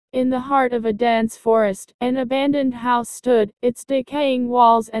In the heart of a dense forest, an abandoned house stood, its decaying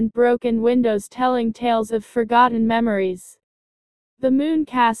walls and broken windows telling tales of forgotten memories. The moon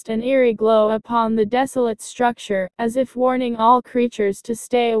cast an eerie glow upon the desolate structure, as if warning all creatures to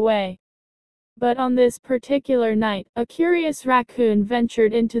stay away. But on this particular night, a curious raccoon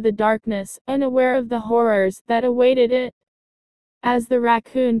ventured into the darkness, unaware of the horrors that awaited it. As the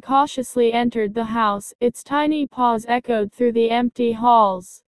raccoon cautiously entered the house, its tiny paws echoed through the empty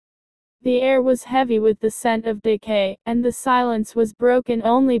halls. The air was heavy with the scent of decay, and the silence was broken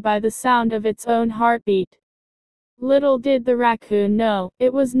only by the sound of its own heartbeat. Little did the raccoon know,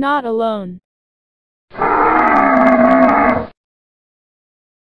 it was not alone.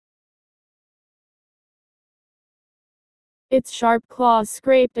 Its sharp claws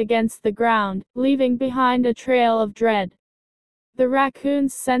scraped against the ground, leaving behind a trail of dread. The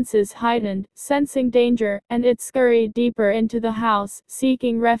raccoon's senses heightened, sensing danger, and it scurried deeper into the house,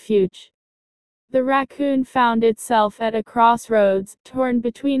 seeking refuge. The raccoon found itself at a crossroads, torn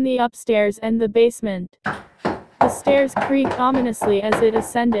between the upstairs and the basement. The stairs creaked ominously as it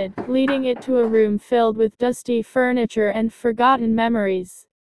ascended, leading it to a room filled with dusty furniture and forgotten memories.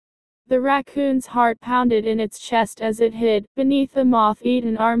 The raccoon's heart pounded in its chest as it hid beneath a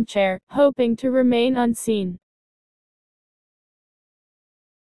moth-eaten armchair, hoping to remain unseen.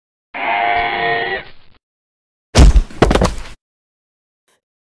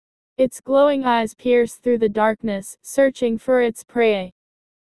 Its glowing eyes pierced through the darkness, searching for its prey.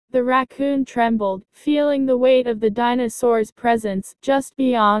 The raccoon trembled, feeling the weight of the dinosaur's presence just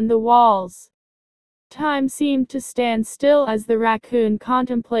beyond the walls. Time seemed to stand still as the raccoon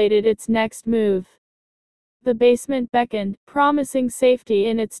contemplated its next move. The basement beckoned, promising safety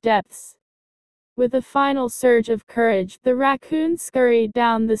in its depths. With a final surge of courage, the raccoon scurried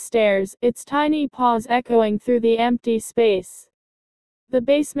down the stairs, its tiny paws echoing through the empty space. The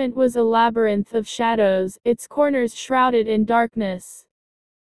basement was a labyrinth of shadows, its corners shrouded in darkness.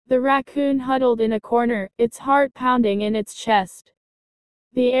 The raccoon huddled in a corner, its heart pounding in its chest.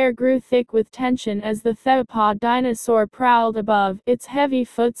 The air grew thick with tension as the theropod dinosaur prowled above, its heavy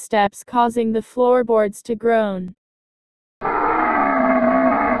footsteps causing the floorboards to groan.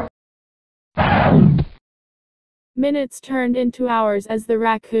 Minutes turned into hours as the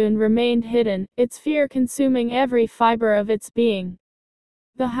raccoon remained hidden, its fear consuming every fiber of its being.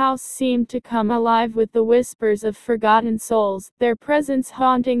 The house seemed to come alive with the whispers of forgotten souls, their presence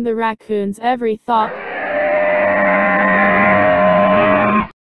haunting the raccoon's every thought.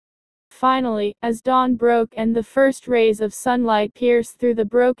 Finally, as dawn broke and the first rays of sunlight pierced through the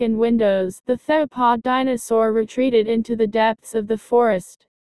broken windows, the theropod dinosaur retreated into the depths of the forest.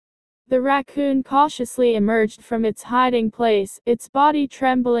 The raccoon cautiously emerged from its hiding place, its body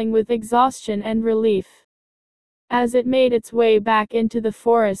trembling with exhaustion and relief. As it made its way back into the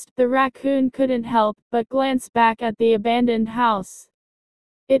forest, the raccoon couldn't help but glance back at the abandoned house.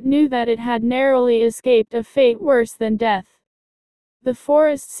 It knew that it had narrowly escaped a fate worse than death. The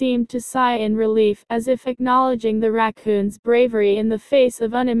forest seemed to sigh in relief, as if acknowledging the raccoon's bravery in the face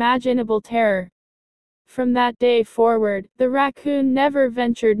of unimaginable terror. From that day forward, the raccoon never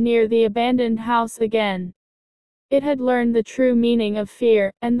ventured near the abandoned house again. It had learned the true meaning of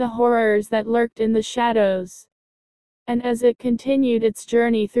fear, and the horrors that lurked in the shadows. And as it continued its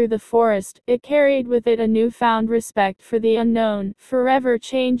journey through the forest, it carried with it a newfound respect for the unknown, forever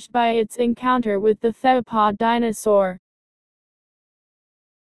changed by its encounter with the theropod dinosaur.